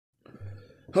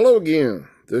Hello again.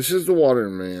 This is the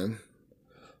Waterman.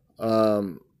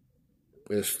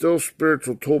 It's still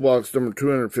spiritual toolbox number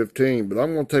 215, but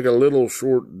I'm going to take a little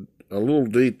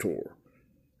detour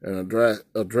and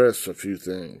address a few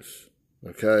things,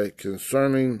 okay,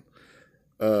 concerning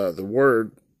the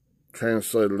word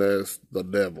translated as the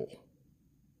devil,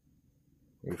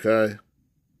 okay,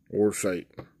 or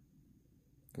Satan,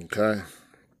 okay.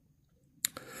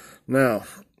 Now,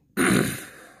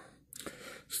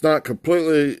 it's not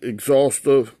completely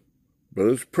exhaustive, but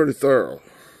it's pretty thorough.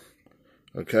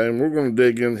 Okay, and we're going to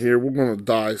dig in here. We're going to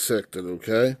dissect it,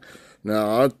 okay?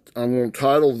 Now, I'm going to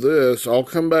title this, I'll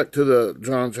come back to the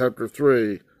John chapter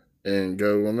 3 and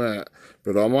go on that.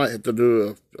 But I might have to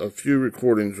do a few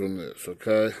recordings on this,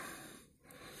 okay?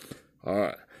 All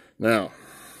right. Now,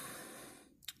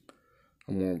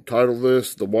 I'm going to title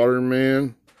this The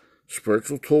Waterman,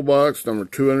 Spiritual Toolbox, number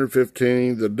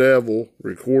 215, The Devil,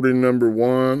 recording number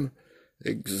 1,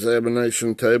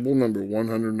 examination table, number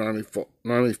 194.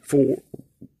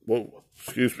 Whoa,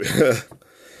 excuse me.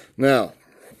 Now,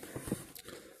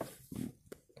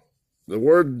 the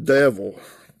word devil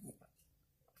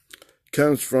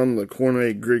comes from the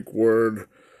Koine Greek word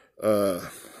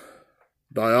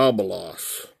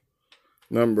diabolos,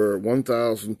 number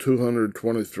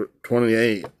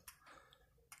 1228,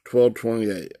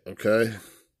 1228, okay?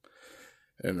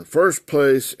 And the first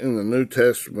place in the New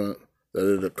Testament that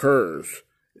it occurs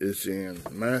is in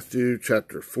Matthew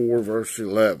chapter 4, verse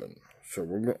 11. So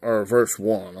or verse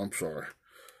 1, I'm sorry.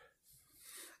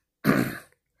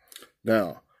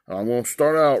 Now, I'm going to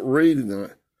start out reading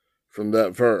it from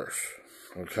that verse,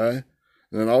 okay?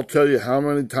 And then I'll tell you how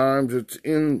many times it's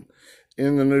in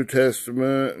the New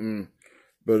Testament,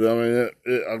 but I mean,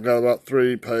 I've got about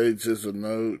 3 pages of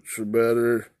notes or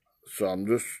better, so I'm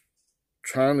just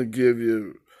trying to give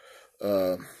you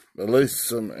at least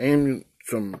some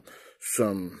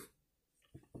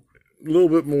little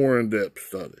bit more in-depth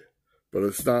study. But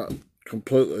it's not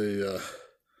completely,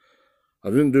 I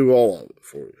didn't do all of it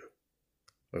for you.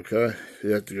 Okay?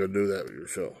 You have to go do that with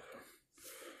yourself.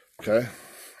 Okay?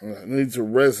 And it needs to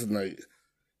resonate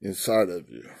inside of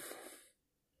you.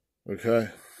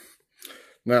 Okay?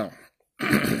 Now,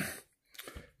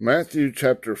 Matthew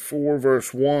chapter 4,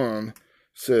 verse 1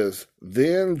 says,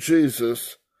 Then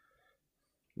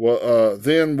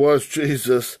was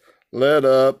Jesus led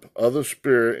up of the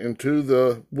Spirit into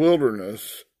the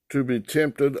wilderness to be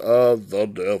tempted of the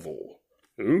devil.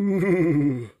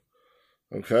 Ooh.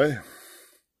 Okay.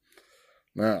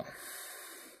 Now,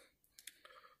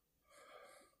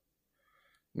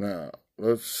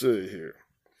 let's see here.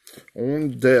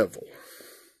 On devil.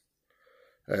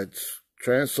 That's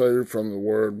translated from the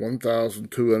word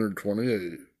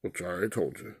 1228, which I already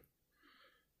told you.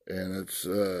 And it's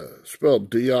spelled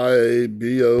D-I-A-B-O-L-O-S.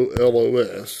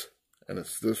 And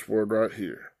it's this word right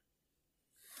here.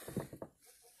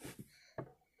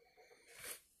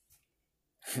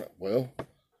 Well,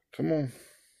 come on.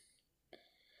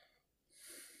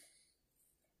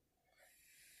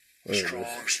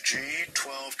 Strong's G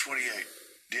 1228.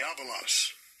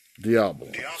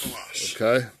 Diabolos.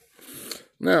 Okay.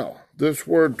 Now, this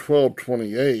word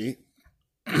 1228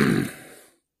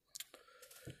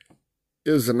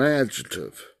 is an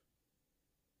adjective.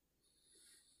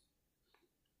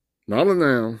 Not a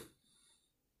noun.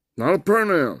 Not a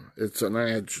pronoun. It's an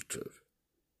adjective.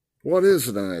 What is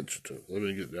an adjective? Let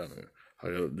me get down here. I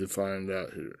got to define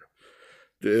that here.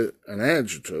 An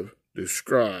adjective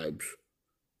describes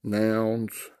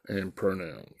nouns and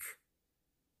pronouns.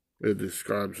 It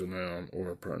describes a noun or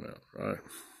a pronoun, right?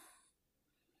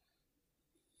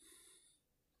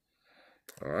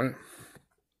 All right.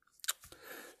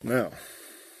 Now,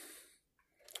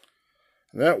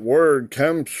 that word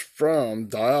comes from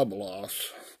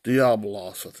diabolos,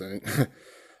 I think,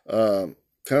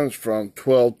 comes from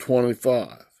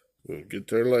 1225. We'll get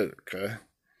there later, okay?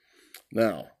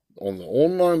 Now, on the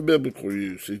online biblical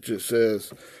usage, it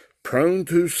says, prone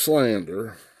to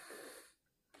slander.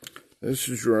 This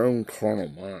is your own carnal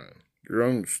mind, your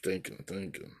own stinking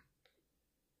thinking.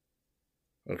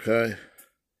 Okay?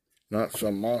 Not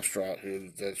some monster out here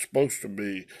that's supposed to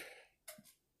be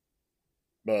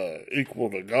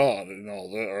equal to God and all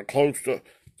that, or close to.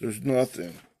 There's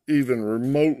nothing even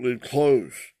remotely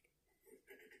close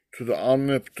to the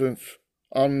omnipotence,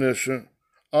 omniscient,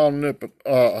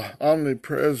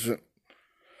 omnipresent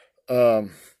of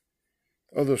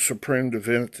the supreme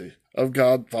divinity of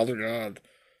God, Father God.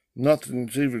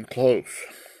 Nothing's even close.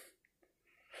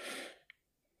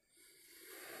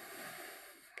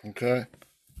 Okay?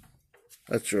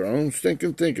 That's your own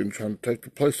stinking thinking trying to take the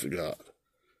place of God.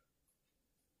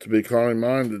 To be carnally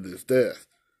minded is death.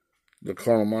 The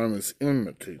carnal mind is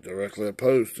enmity, directly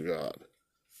opposed to God.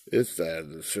 It's the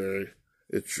adversary.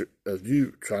 It's of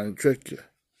you trying to trick you.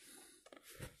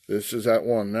 This is that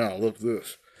one now. Look at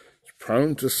this. It's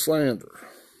prone to slander.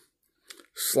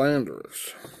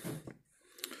 Slanderous.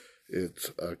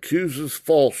 It accuses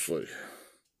falsely.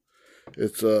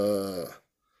 It's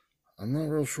I'm not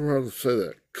real sure how to say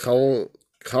that.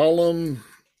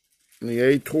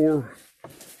 Calumniator.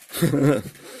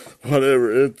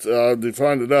 Whatever. It's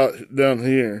defined it out down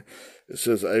here. It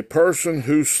says a person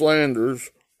who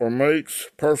slanders or makes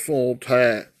personal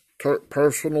attacks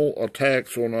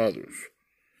on others.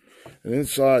 And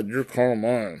inside your carnal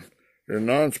mind, your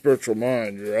non-spiritual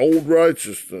mind, your old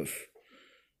righteousness,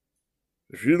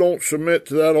 if you don't submit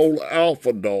to that old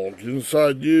alpha dog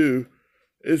inside you,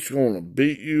 it's going to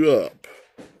beat you up.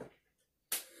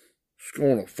 It's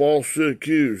going to falsely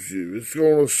accuse you. It's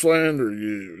going to slander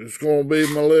you. It's going to be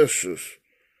malicious.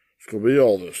 It's going to be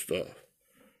all this stuff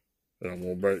that I'm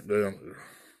going to break down here.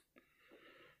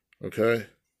 Okay?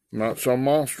 Not some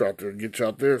monster out there gets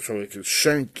out there so he can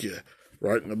shank you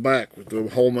right in the back with the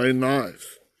homemade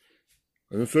knives.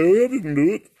 And they say, oh, I didn't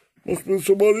do it. Must have been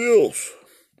somebody else.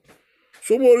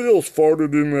 Somebody else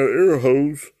farted in that air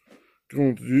hose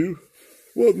going to you.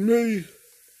 Wasn't me.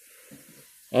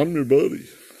 I'm your buddy.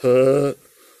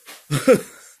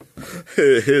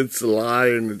 It's a lie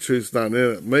and the truth's not in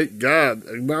it.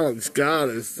 Acknowledge God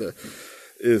is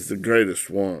the greatest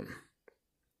one.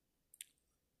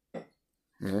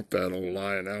 Not that old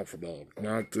lying alpha dog.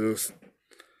 Not this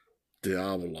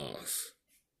diabolos.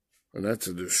 And that's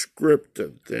a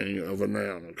descriptive thing of a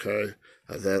noun, okay?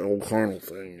 Of that old carnal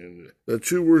thing. That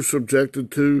you were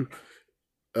subjected to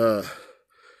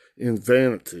in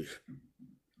vanity.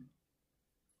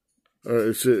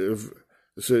 You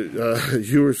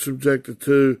were subjected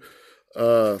to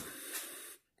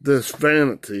this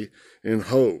vanity in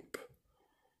hope.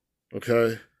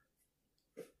 Okay?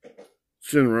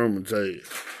 It's in Romans 8.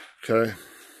 Okay?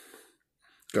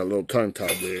 Got a little tongue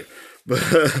tied there. But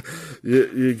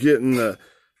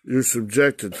you're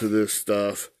subjected to this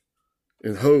stuff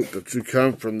in hope that you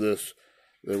come from this,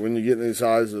 that when you get in these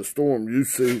eyes of the storm, you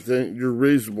think you're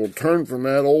reasonable. Turn from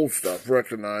that old stuff,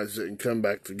 recognize it, and come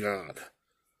back to God.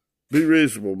 Be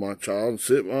reasonable, my child, and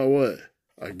sit my way.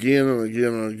 Again and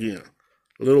again and again.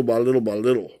 Little by little by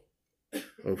little.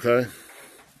 Okay?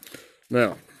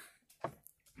 Now,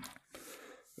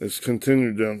 let's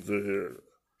continue down through here.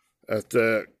 At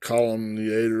that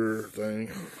calumniator thing.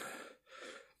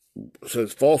 It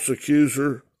says false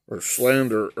accuser or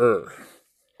slanderer.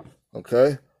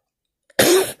 Okay?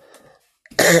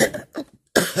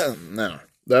 Now,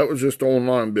 that was just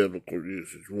online biblical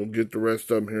usage. We'll get the rest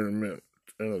of them here in a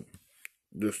minute.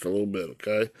 Just a little bit,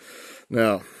 okay?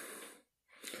 Now,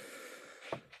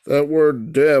 that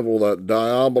word devil, that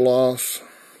diabolos,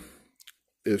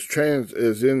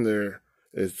 is in there.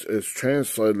 It's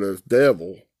translated as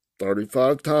devil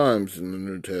 35 times in the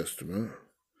New Testament.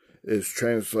 It's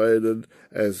translated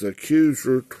as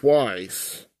accuser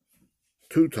twice,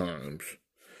 2 times.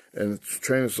 And it's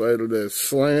translated as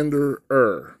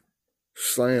slanderer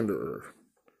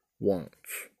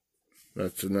once.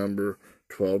 That's the number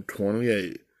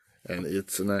 1228, and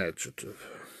it's an adjective.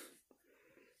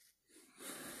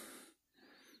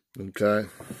 Okay?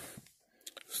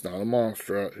 It's not a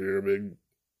monster out here, big.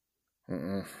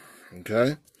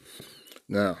 Okay?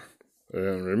 Now,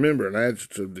 and remember, an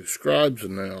adjective describes a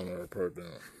noun or a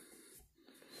pronoun.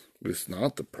 It's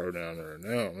not the pronoun or a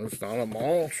noun. It's not a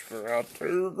monster out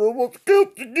there that's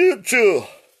got to get you.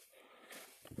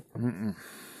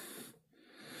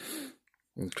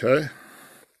 Okay?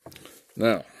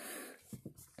 Now,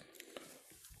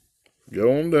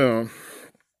 go on down.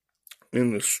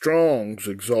 In the Strong's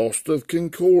Exhaustive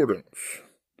Concordance,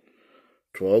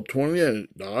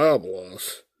 1228,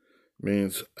 diabolos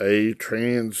means a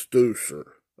traducer.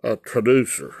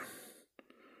 Traducer.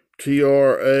 Okay,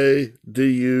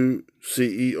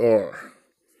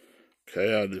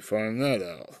 I define that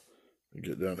out.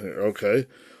 Get down here. Okay.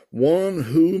 One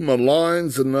who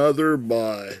maligns another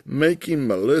by making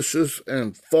malicious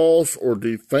and false or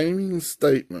defaming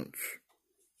statements.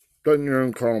 Doesn't your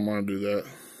own carnal mind do that?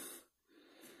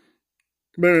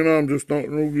 Man, I'm just not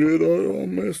real good. I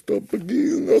messed up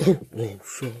again. Oh,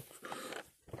 shucks.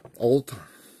 All the time.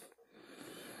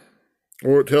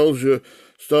 Or it tells you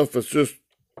stuff that's just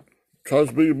tries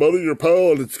to be your buddy, your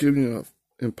pal, and it's giving you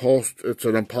it's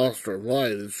an imposter of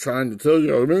light. It's trying to tell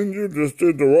you, man, you just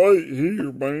did the right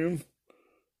here, man.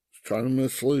 It's trying to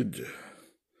mislead you.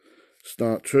 It's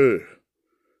not true.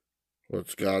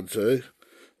 What's God say?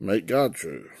 Make God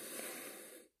true.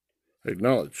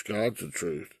 Acknowledge God's the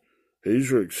truth.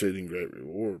 He's your exceeding great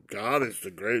reward. God is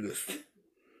the greatest.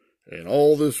 And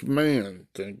all this man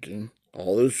thinking,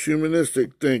 all this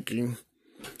humanistic thinking,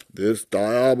 this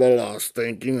diabolos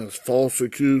thinking, this false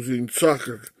accusing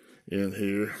sucker in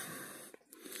here,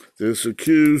 this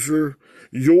accuser,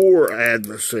 your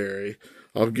adversary.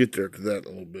 I'll get there to that in a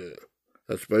little bit.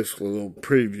 That's basically a little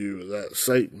preview of that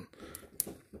Satan.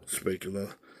 Speaking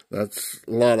of, that's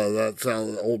a lot of that's out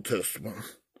of the Old Testament.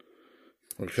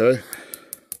 Okay?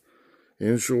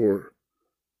 In short,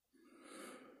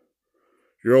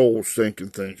 your old stinking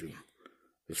thinking.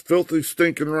 It's filthy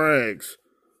stinking rags.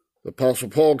 The Apostle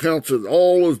Paul counts it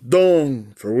all as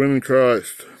dung for winning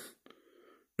Christ.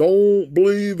 Don't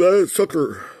believe that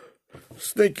sucker.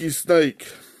 Stinky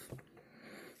snake.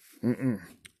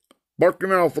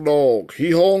 Barking alpha dog.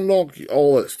 Hee-hawing donkey.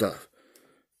 All that stuff.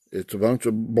 It's a bunch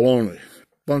of baloney.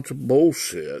 Bunch of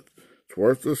bullshit. It's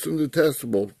worthless and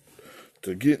detestable.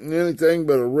 To getting anything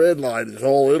but a red light is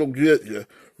all it'll get you.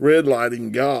 Red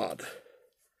lighting God.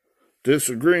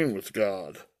 Disagreeing with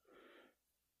God.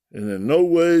 And in no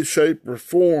way, shape, or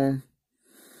form,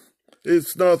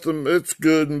 it's nothing, it's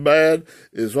good and bad,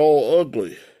 it's all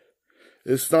ugly.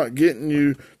 It's not getting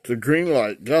you to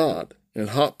greenlight God in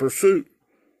hot pursuit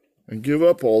and give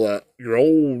up all that, your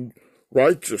old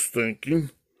righteous thinking.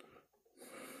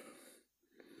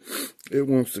 It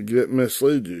wants to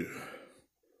mislead you.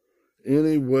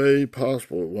 Any way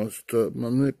possible, it wants to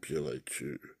manipulate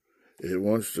you. It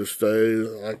wants to stay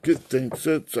like it thinks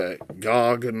it's at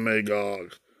Gog and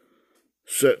Magog.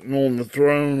 Sitting on the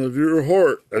throne of your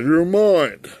heart, of your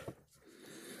mind,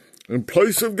 in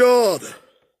place of God.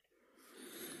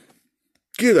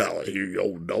 Get out of here, you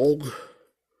old dog.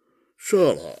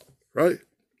 Shut up, right?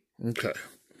 Okay.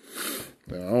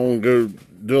 Now, I won't go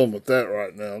dealing with that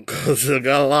right now because I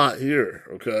got a lot here,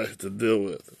 okay, to deal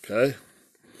with, okay?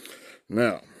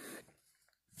 Now,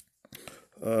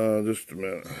 just a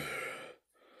minute.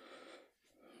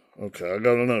 Okay, I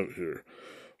got a note here.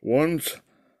 One's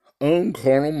own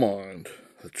carnal mind,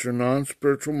 that's your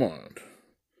non-spiritual mind,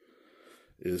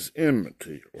 is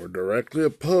enmity or directly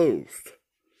opposed,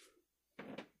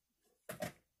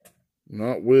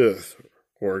 not with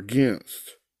or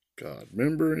against God.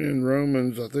 Remember in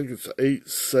Romans, I think it's 8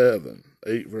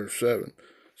 verse 7,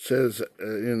 says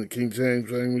in the King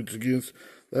James language against,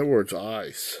 that word's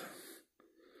ice.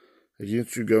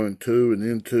 Against you going to and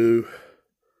into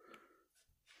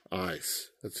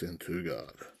ice. That's into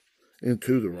God.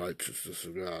 Into the righteousness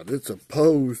of God. It's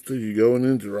opposed to you going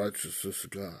into the righteousness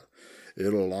of God.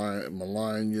 It'll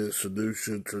malign you, seduce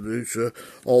you, traduce you,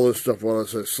 all this stuff, what I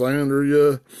say, slander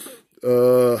you,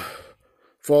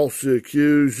 falsely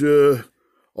accuse you,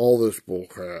 all this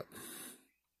bullcrap.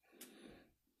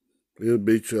 He'll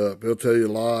beat you up. He'll tell you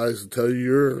lies and tell you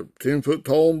you're 10 foot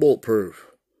tall and bulletproof.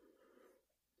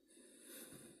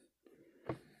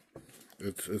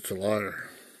 It's a liar.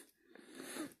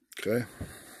 Okay?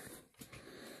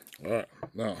 Alright,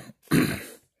 now,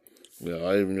 yeah,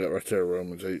 I even got right there,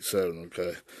 Romans 8:7,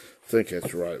 okay? I think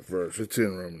that's the right verse. It's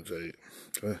in Romans 8,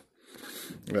 okay?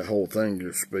 That whole thing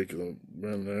you're speaking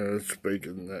in there,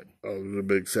 speaking that, there's a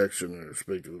big section there,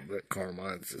 speaking of that carnal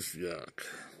mind, it's just yuck.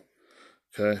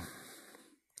 Okay?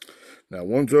 Now,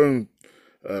 one's own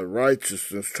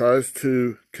righteousness tries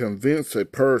to convince a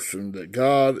person that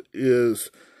God is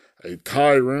a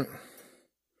tyrant,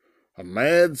 a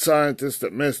mad scientist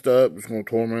that messed up, is going to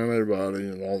torment everybody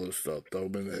and all this stuff, throw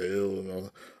them into hell and all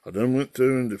that. I done went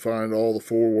through and defined all the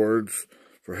 4 words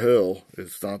for hell.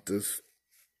 It's not this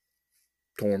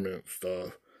torment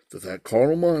stuff that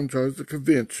carnal mind tries to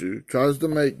convince you, tries to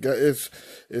make God,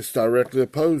 it's directly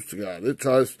opposed to God. It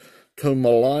tries to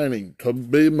maligning, to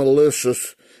be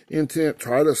malicious intent,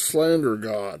 try to slander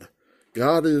God.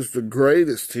 God is the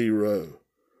greatest hero.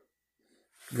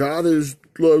 God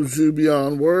loves you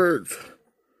beyond words.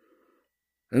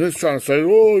 And it's trying to say,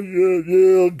 oh,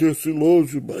 yeah, I guess he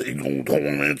loves you, but he's going to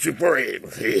torment you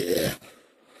forever. Yeah.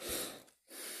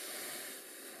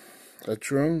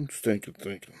 That's your own stinking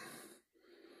thinking.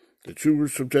 That you were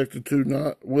subjected to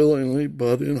not willingly,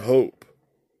 but in hope.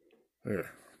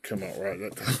 There, come out right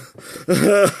that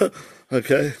time.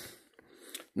 Okay?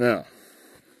 Now,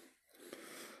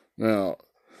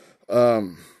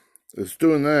 it's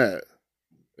doing that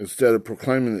instead of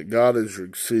proclaiming that God is your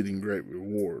exceeding great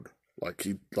reward, like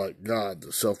God,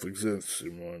 the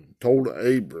self-existing one, told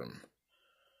Abram,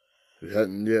 who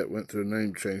hadn't yet went through a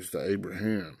name change to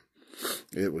Abraham.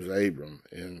 It was Abram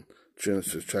in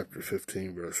Genesis chapter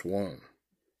 15, verse 1.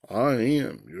 I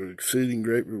am your exceeding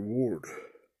great reward.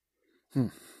 All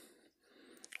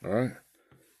right?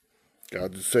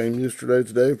 God's the same yesterday,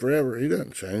 today, forever. He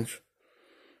doesn't change.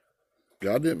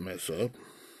 God didn't mess up.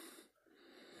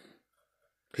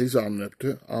 He's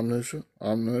omnipotent, omniscient,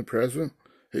 omnipresent.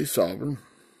 He's sovereign.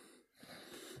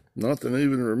 Nothing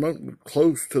even remotely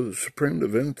close to the supreme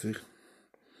divinity.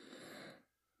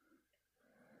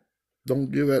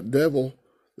 Don't give that devil,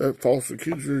 that false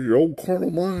accuser, your old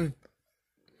carnal mind,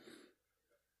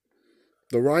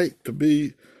 the right to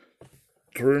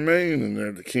remain in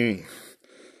there, the king.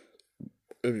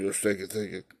 If you're sick of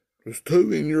thinking, there's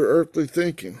two in your earthly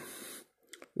thinking.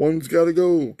 One's got to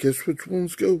go. Guess which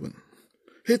one's going?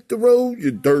 Hit the road, you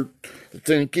dirt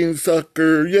thinking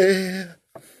sucker, yeah.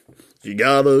 You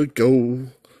gotta go.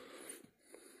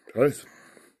 Right?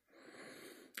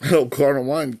 Old carnal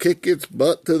mind, kick its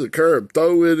butt to the curb,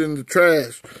 throw it in the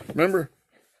trash. Remember?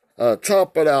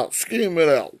 Chop it out, skim it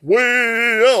out,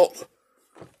 way out.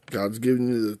 God's giving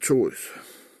you the choice.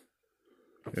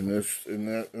 In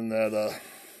that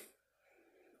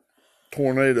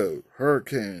tornado,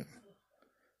 hurricane.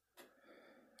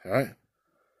 All right.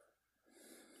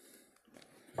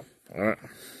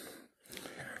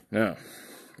 Now,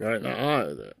 right in the eye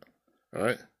of that. All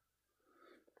right.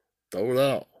 Throw it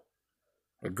out.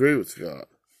 Agree with God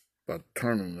by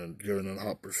turning and giving in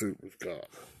hot pursuit with God.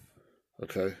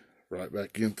 Okay? Right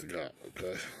back into God.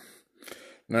 Okay?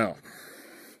 Now,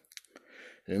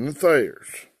 in the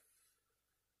Thayers,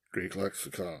 Greek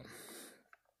lexicon,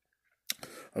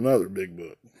 another big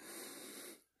book.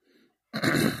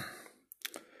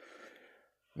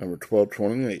 Number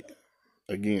 1228.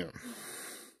 Again.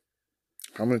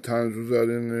 How many times was that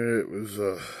in there? It was,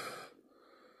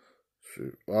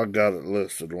 I got it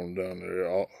listed on down there.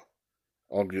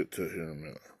 I'll get to it here in a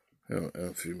minute. In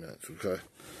a few minutes, okay?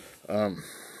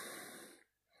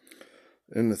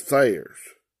 In the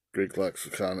Thayers, Greek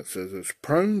lexicon, it says it's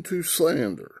prone to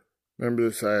slander. Remember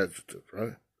this adjective,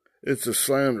 right? It's a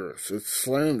slanderous. It's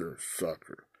slanderous,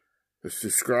 sucker. It's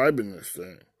describing this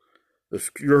thing. It's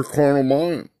your carnal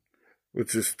mind,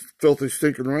 which is filthy,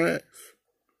 stinking rags.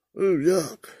 Ooh,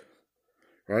 yuck.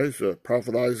 Right? So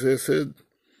Prophet Isaiah said,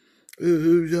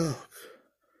 ooh, yuck.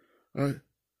 Right?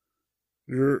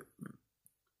 Your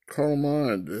carnal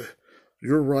mind,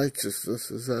 your righteousness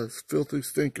is as filthy,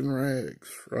 stinking rags.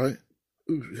 Right?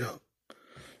 Ooh, yuck.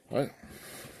 Right?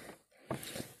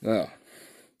 Now,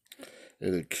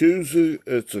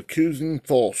 it's accusing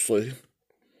falsely.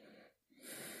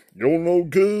 You're no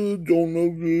good, you're no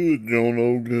good, you're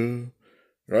no good.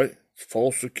 Right? It's a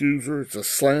false accuser, it's a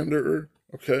slanderer,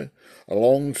 okay?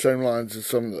 Along the same lines as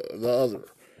some of the other,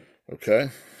 okay?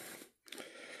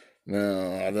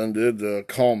 Now, I done did the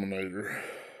culminator.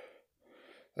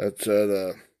 That said,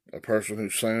 a person who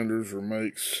slanders or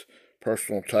makes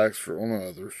personal attacks on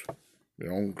others.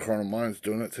 Your own carnal mind's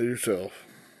doing it to yourself.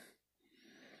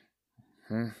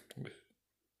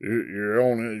 Your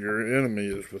enemy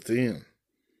is within.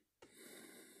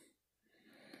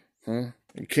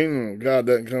 The kingdom of God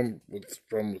doesn't come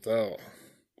from without.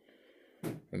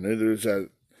 And neither is that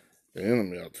the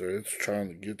enemy out there. It's trying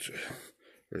to get you.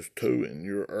 There's two in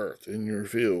your earth, in your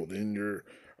field, in your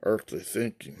earthly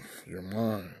thinking, your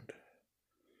mind.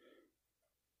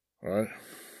 Right?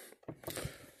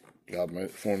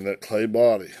 God formed that clay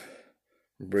body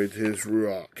and breathed his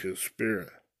ruach, his spirit,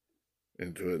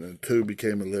 into it, and the two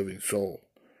became a living soul.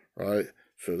 Right?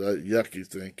 So that yucky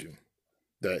thinking,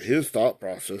 that his thought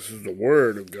process is the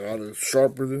word of God is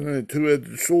sharper than a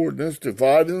two-edged sword, and it's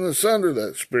dividing asunder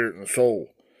that spirit and the soul.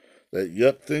 That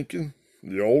yuck thinking,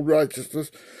 the old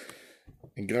righteousness,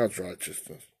 and God's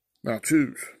righteousness. Now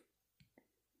choose.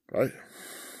 Right?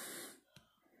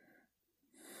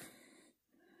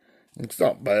 It's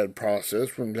not a bad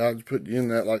process when God's put you in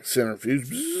that like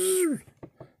centrifuge.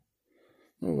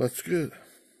 Oh, that's good.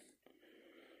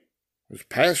 It's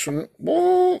passionate.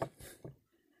 Whoa.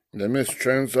 They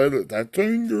mistranslate it. That's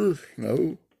anger.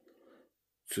 No.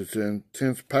 It's just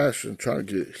intense passion trying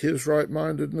to get his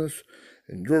right-mindedness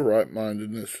and your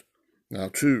right-mindedness. Now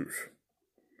choose.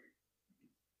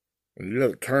 And you got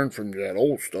to turn from that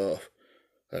old stuff,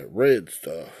 that red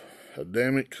stuff,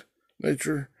 Adamic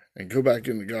nature, and go back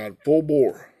into God full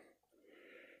bore.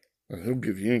 And he'll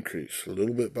give you increase, a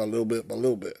little bit by little bit by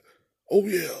little bit. Oh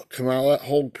yeah, come out of that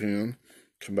hog pen,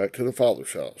 come back to the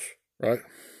Father's house, right?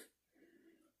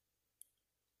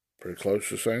 Pretty close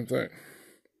to the same thing.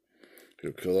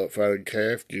 He'll kill that fatted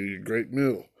calf, give you a great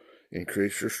meal,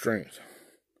 increase your strength.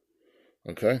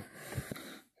 Okay?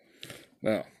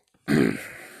 Now,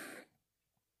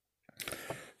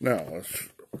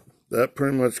 that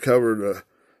pretty much covered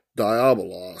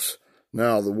diabolos.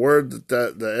 Now, the word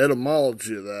the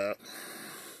etymology of that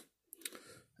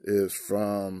is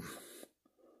from,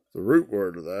 the root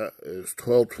word of that is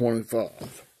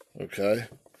 1225. Okay?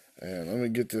 And let me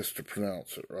get this to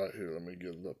pronounce it right here. Let me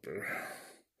get it up there.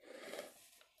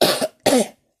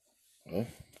 Well,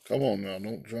 come on now,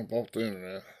 don't jump off the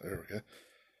internet. There we go.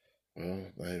 Well,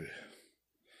 maybe.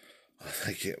 I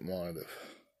think it might have.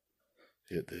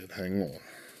 It did. Hang on.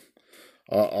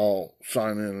 I'll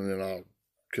sign in and then I'll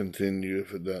continue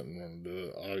if it doesn't want to do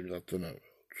it. I got the notes.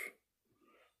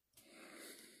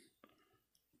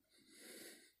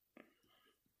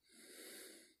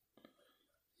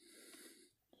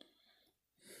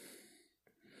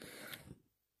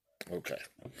 Okay.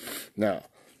 Now,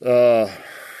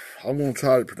 I'm going to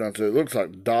try to pronounce it. It looks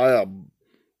like Diabalo.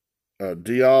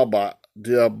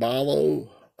 Diaballo.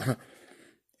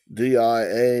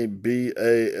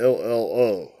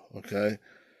 Okay.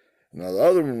 Now, the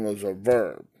other one was a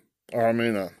verb. Or, I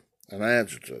mean, an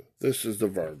adjective. This is the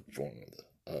verb form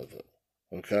of it.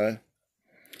 Okay.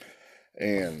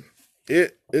 And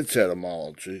its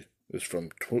etymology is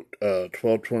from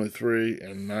 1223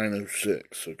 and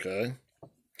 906. Okay.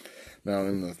 Now,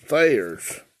 in the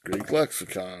Thayer's Greek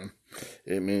lexicon,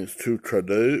 it means to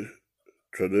traduce,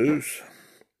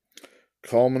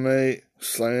 culminate,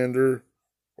 slander,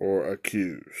 or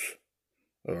accuse,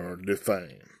 or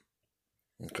defame.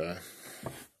 Okay.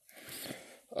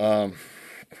 Now,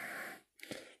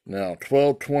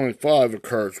 1225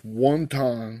 occurs one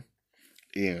time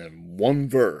in one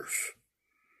verse,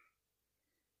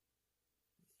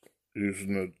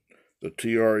 using the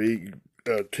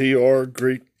TR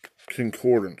Greek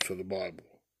concordance of the Bible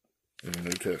in the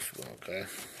New Testament. Okay.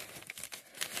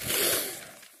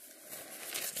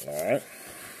 All right.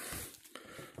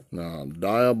 Now,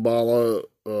 Diabalo,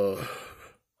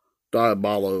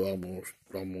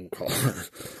 I'm gonna call it.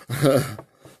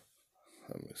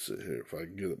 Let me see here if I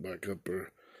can get it back up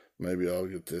there. Maybe I'll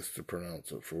get this to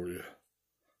pronounce it for you.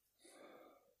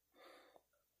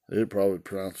 It'd probably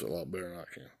pronounce it a lot better than I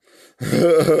can.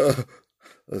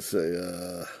 Let's see.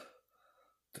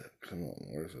 Come on,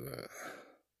 where's it at?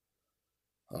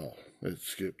 Oh, it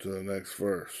skipped to the next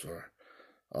verse. Sorry.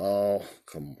 Oh,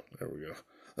 come on. There we go.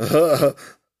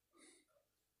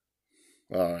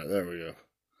 All right, there we go.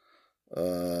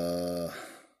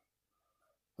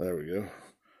 There we go.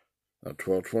 Now,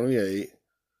 1228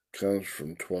 comes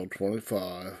from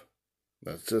 1225.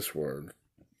 That's this word.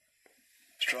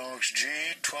 Strong's G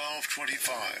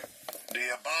 1225.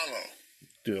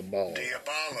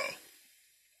 Diabalo.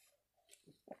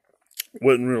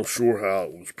 Wasn't real sure how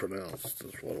it was pronounced.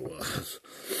 That's what it was.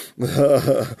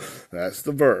 That's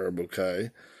the verb,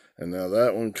 okay? And now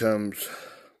that one comes,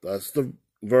 that's the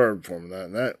verb form of that.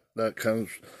 And that comes,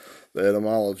 the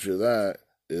etymology of that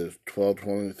is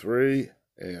 1223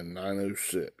 and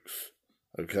 906.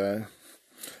 Okay?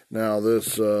 Now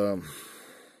this,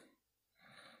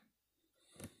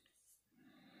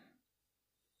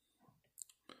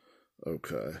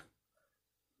 okay.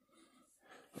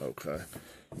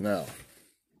 Now,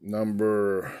 let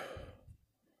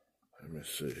me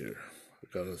see here. I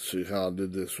gotta see how I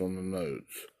did this on the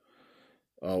notes.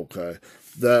 Okay.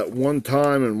 That one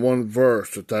time in one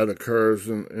verse that occurs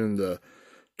in the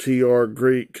TR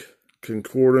Greek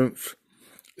concordance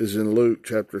is in Luke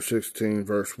chapter 16,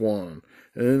 verse 1.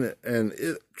 And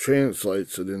it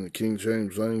translates it in the King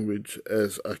James language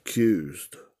as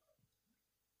accused.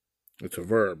 It's a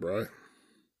verb, right?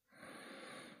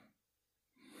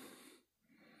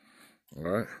 All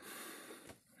right.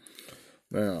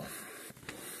 Now,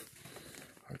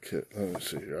 let me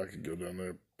see here. I can go down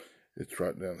there. It's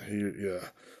right down here. Yeah,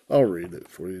 I'll read it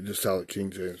for you, just out of King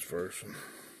James Version.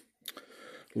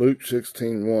 Luke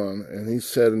 16:1, and he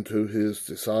said unto his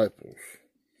disciples,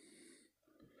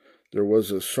 there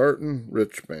was a certain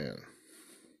rich man,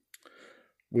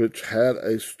 which had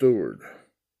a steward,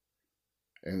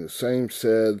 and the same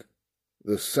said,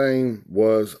 the same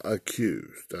was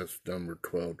accused. That's number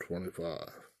 1225.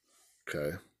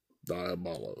 Okay.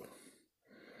 Diabalo.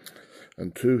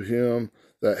 Unto him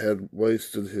that had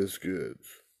wasted his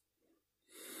goods.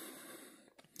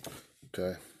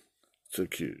 Okay. It's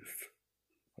accused.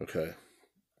 Okay.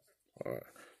 All right.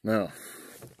 Now,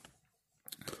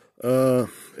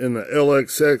 in the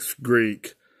LXX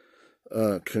Greek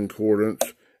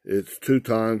concordance, it's 2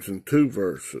 times in 2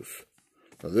 verses.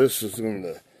 Now, this is in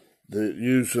the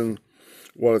using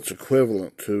what it's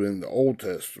equivalent to in the Old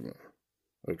Testament,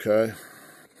 okay?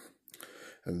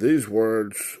 And these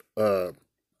words for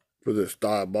this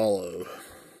diabolo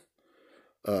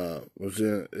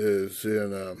is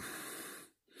in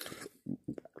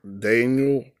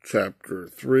Daniel chapter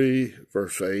 3,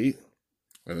 verse 8,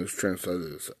 and it's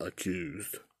translated as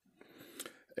accused,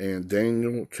 and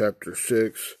Daniel chapter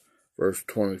 6, verse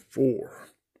 24,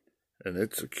 and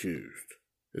it's accused.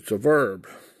 It's a verb.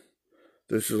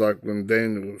 This is like when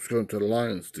Daniel was going to the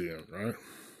lion's den, right?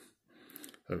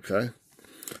 Okay.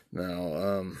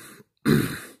 Now,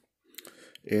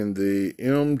 in the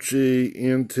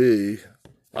MGNT.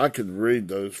 I could read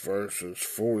those verses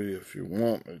for you if you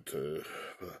want me to.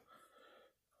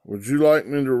 Would you like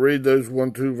me to read those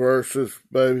 1-2 verses,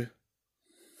 baby?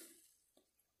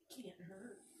 Can't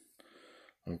hurt.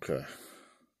 Okay.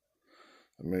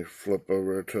 Let me flip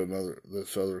over to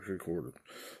this other recording.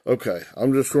 Okay,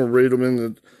 I'm just going to read them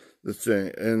in the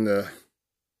thing. In the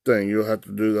thing, you'll have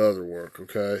to do the other work,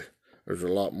 okay? There's a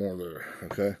lot more there,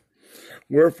 okay?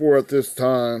 Wherefore at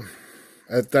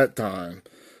that time,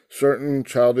 certain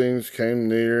Chaldeans came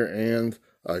near and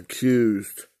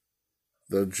accused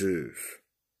the Jews.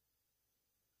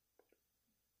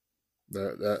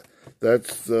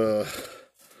 That's the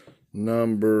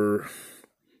number.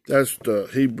 That's the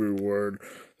Hebrew word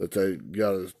that they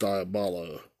got as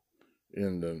diabolo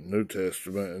in the New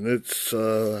Testament, and it's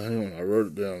hang on, I wrote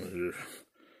it down here.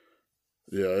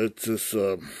 Yeah, it's just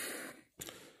oh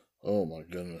my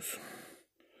goodness.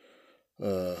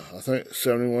 I think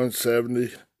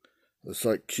 7170. It's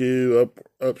like Q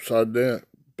upside down,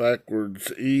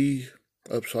 backwards E,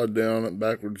 upside down and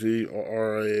backwards E,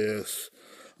 or RAS.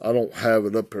 I don't have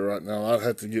it up here right now. I'd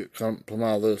have to come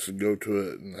out of this and go to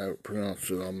it and have it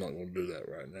pronounced. I'm not going to do that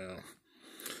right now.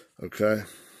 Okay?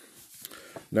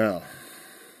 Now,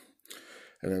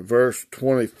 and in verse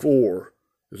 24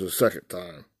 is the second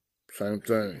time. Same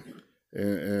thing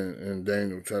in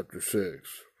Daniel chapter 6,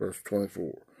 verse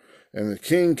 24. And the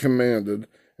king commanded,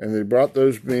 and they brought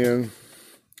those men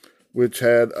which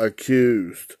had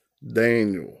accused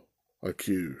Daniel.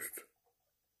 Accused.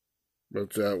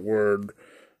 That's that word.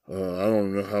 I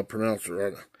don't know how to pronounce it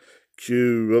right.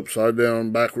 Q, upside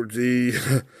down, backwards E,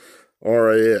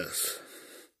 RAS.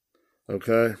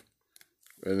 Okay?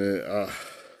 And then,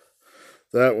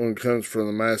 that one comes from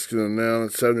the masculine noun.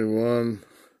 It's 71.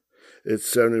 It's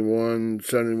 71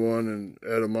 in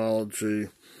etymology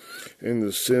in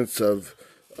the sense of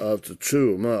to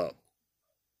chew them up,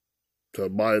 to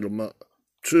bite them up,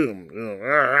 chew them,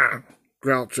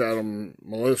 grouch at them,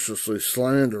 maliciously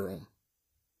slander them.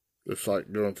 It's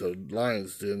like going to the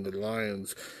lion's den. The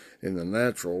lions in the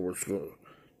natural were going to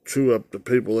chew up the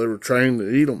people they were trained to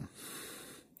eat them.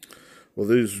 Well,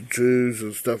 these Jews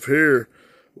and stuff here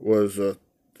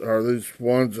are these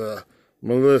ones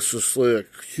maliciously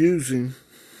accusing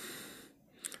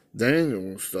Daniel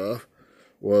and stuff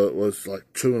was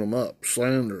like chewing them up,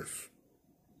 slanderous,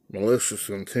 malicious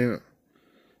intent.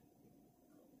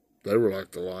 They were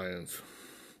like the lions.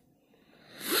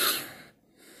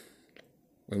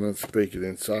 And then speaking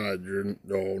inside, your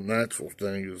old natural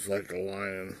thing is like a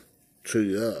lion chew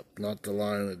you up. Not the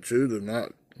Lion of Judah,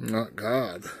 not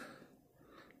God.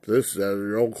 This is out of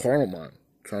your old carnal mind,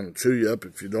 trying to chew you up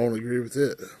if you don't agree with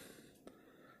it.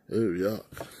 Ew,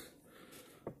 yuck.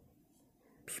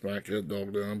 Smack that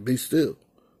dog down. Be still.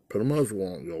 Put a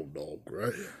muzzle on you old dog,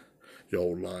 right? You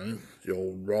old lion. You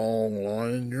old wrong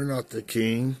lion. You're not the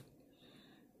king.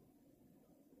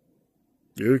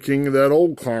 You're the king of that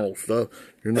old carnal stuff.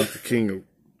 You're not the king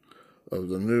of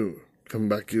the new. Come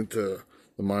back into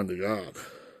the mind of God.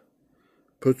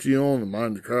 Put you on the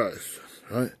mind of Christ,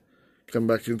 right? Come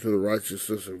back into the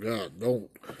righteousness of God. Don't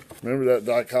remember that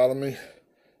dichotomy.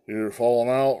 You're either falling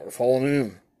out or falling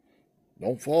in.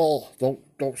 Don't fall.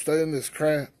 Don't stay in this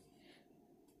crap.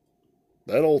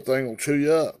 That old thing will chew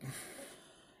you up.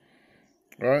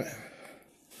 Right?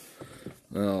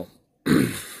 Now,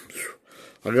 I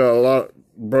got a lot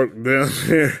broken down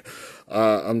here.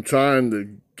 I'm trying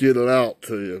to get it out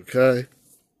to you, okay?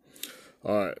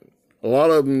 All right. A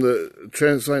lot of them that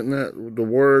translating that, the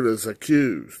word is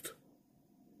accused.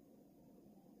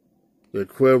 The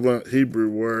equivalent Hebrew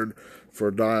word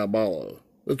for diabolo.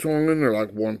 It's only in there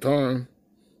like one time.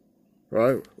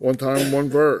 Right? One time, one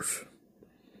verse.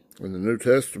 In the New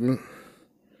Testament.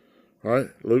 Right?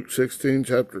 Luke 16,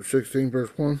 chapter 16, verse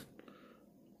 1.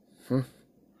 Huh?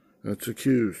 That's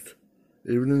accused.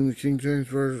 Even in the King James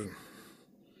Version.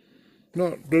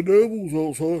 Not the devil's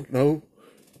also. No.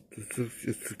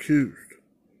 It's accused.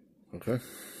 Okay?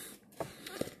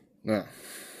 Now,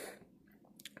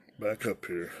 back up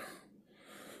here.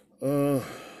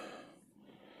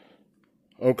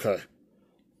 Okay.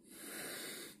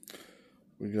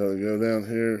 We gotta go down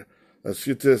here. Let's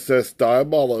get this. That's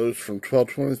diabolos from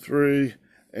 1223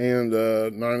 and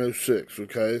 906.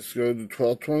 Okay, let's go to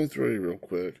 1223 real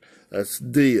quick. That's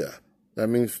dia. That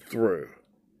means through.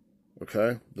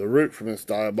 Okay? The root from this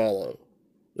diabolo,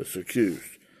 that's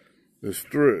accused, is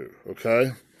through.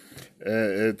 Okay?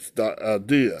 And it's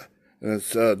dia. And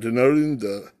it's denoting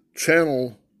the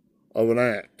channel of an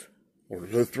act, or to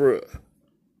go through it.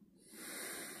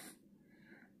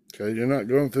 Okay, you're not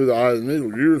going through the eye of the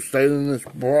needle. You're staying in this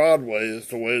broad way. It's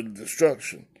the way of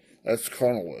destruction. That's the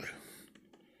carnal way.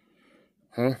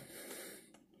 Huh?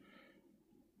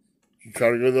 You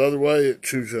try to go the other way, it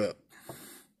chews you up.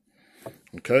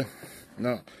 Okay?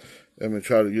 Now, let me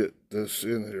try to get this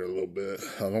in here a little bit.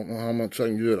 I don't know how much I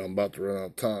can get. I'm about to run out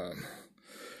of time.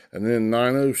 And then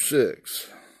 906.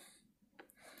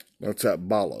 That's that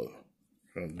balo.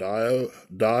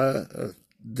 Diabolo.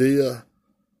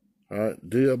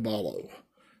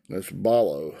 That's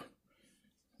balo.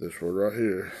 This word right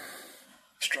here.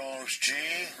 Strong's G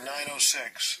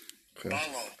 906. Okay.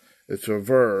 Balo. It's a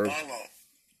verb.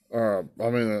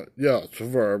 Balo. Yeah, it's a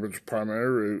verb. It's a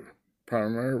primary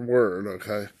word,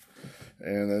 okay?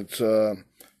 And it's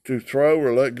to throw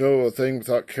or let go of a thing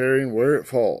without caring where it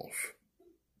falls.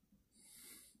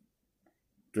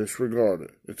 Disregard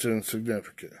it. It's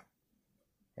insignificant.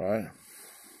 Right?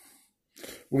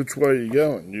 Which way are you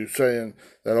going? You saying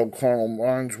that old carnal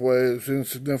mind's way is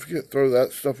insignificant? Throw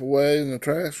that stuff away in the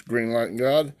trash? Green light in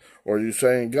God? Or are you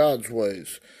saying God's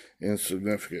ways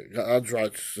insignificant? God's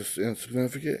righteousness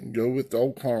insignificant? And go with the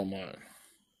old carnal mind.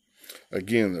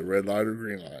 Again, the red light or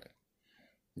green light.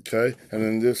 Okay? And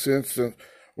in this instance,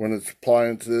 when it's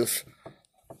applying to this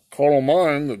carnal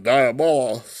mind, the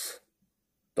diabolos,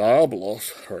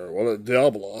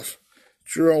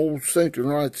 it's your old stinking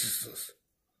righteousness.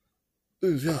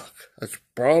 It's yuck. That's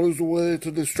broad as the way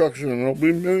to destruction, and there'll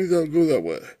be many that'll go that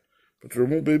way. But there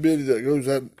won't be many that goes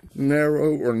that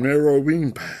narrow or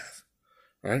narrowing path.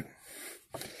 Right?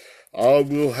 I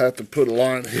will have to put a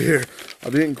line here. I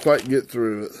didn't quite get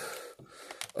through it.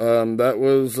 That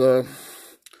was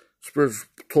Spiritual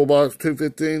Toolbox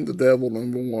 215, the devil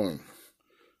number 1.